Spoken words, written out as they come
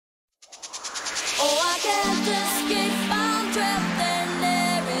can't escape, I'm trapped and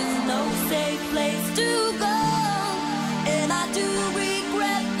there is no safe place to go. And I do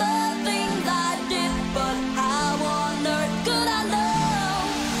regret the things I did, but how on earth could I know?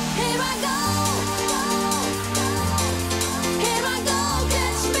 Here I go, here I go,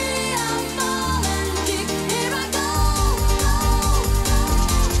 catch me, I'm falling deep. Here I go,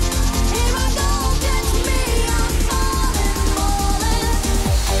 here I go, catch me, I'm falling.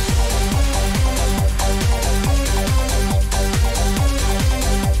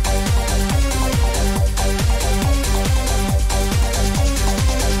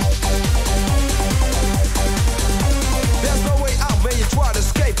 There's no way out when you try to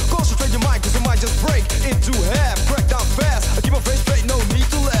escape. Concentrate your mind, cause it might just break into half. Crack down fast, I keep my face straight, no need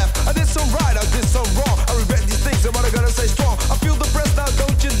to laugh. I did some right, I did some wrong. I regret these things, and what I gotta say strong. I feel the press now,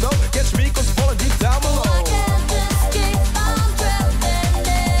 don't you know? Catch me, cause falling deep down below. I can't escape, I'm trapped and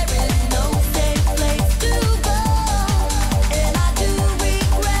there is no safe place to go. And I do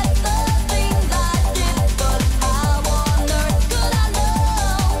regret the things I did, but how on earth could I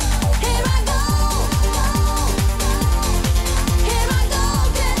know? Here I go, here I go,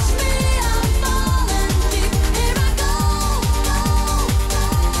 catch me, I'm falling deep. Here I go,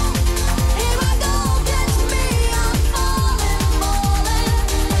 here I go, catch me, I'm falling.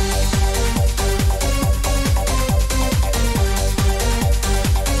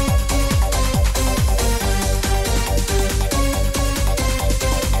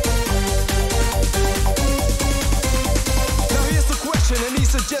 Now here's the question, any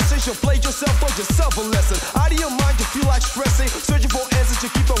suggestions? You'll play yourself or yourself a lesson. Out of your mind, you feel like stressing. Searching for answers, you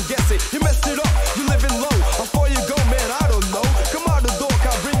keep on guessing. You